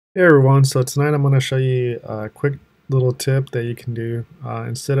Hey everyone, so tonight I'm going to show you a quick little tip that you can do.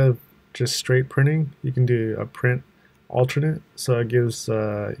 Instead of just straight printing, you can do a print alternate. So it gives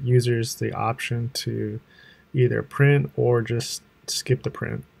users the option to either print or just skip the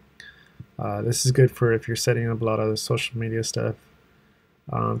print. This is good for if you're setting up a lot of social media stuff.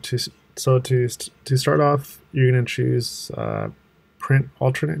 To start off, you're going to choose print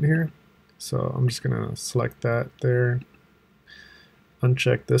alternate here. So I'm just going to select that there,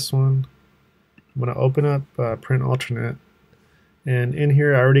 uncheck this one. I'm going to open up print alternate, and in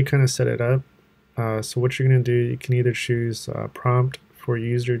here I already kind of set it up. So what you're going to do, you can either choose prompt for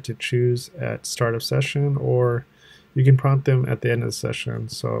user to choose at start of session, or you can prompt them at the end of the session.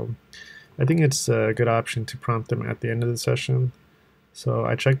 So I think it's a good option to prompt them at the end of the session. So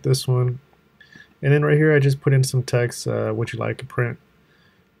I checked this one, and then right here I just put in some text, would you like a print?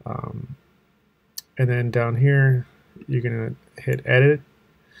 And then down here you're going to hit edit,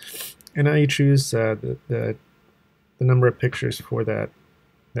 and now you choose the number of pictures for that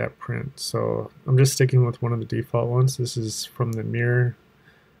print. So I'm just sticking with one of the default ones. This is from the mirror,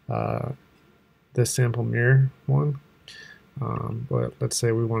 the sample mirror one. But let's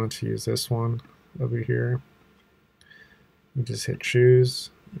say we wanted to use this one over here. We just hit choose,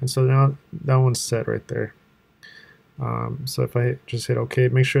 and so now that one's set right there. So if I just hit OK,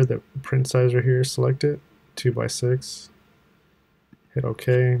 make sure the print size right here, select it, 2x6, hit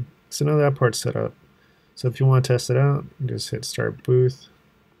OK. So now that part's set up. So if you want to test it out, you just hit start booth.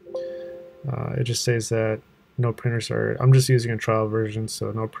 It just says that no printers are, I'm just using a trial version,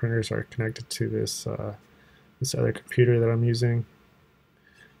 so no printers are connected to this this other computer that I'm using.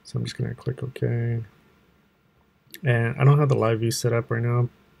 So I'm just going to click OK. And I don't have the live view set up right now.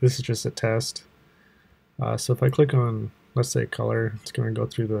 This is just a test. So if I click on, let's say, color, it's going to go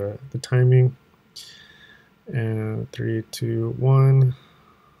through the timing. And 3, 2, 1.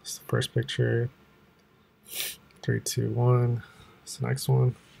 It's the first picture. 3, 2, 1. It's the next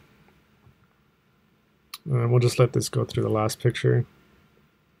one. We'll just let this go through the last picture.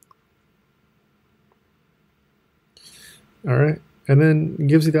 All right, and then it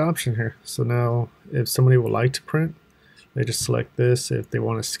gives you the option here. So now if somebody would like to print, they just select this. If they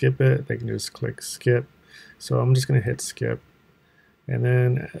want to skip it, they can just click skip. So I'm just going to hit skip. And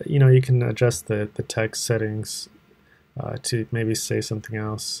then, you can adjust the text settings to maybe say something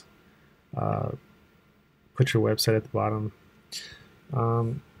else. Put your website at the bottom.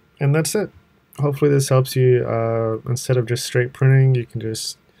 And that's it. Hopefully this helps you. Instead of just straight printing, you can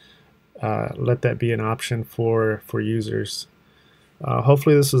just let that be an option for users.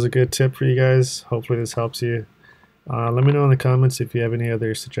 Hopefully this was a good tip for you guys. Hopefully this helps you. Let me know in the comments if you have any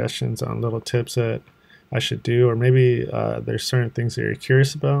other suggestions on little tips that I should do, or maybe there's certain things that you're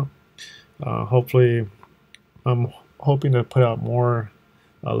curious about. Hopefully I'm hoping to put out more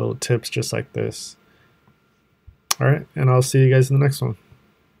little tips just like this. All right, and I'll see you guys in the next one.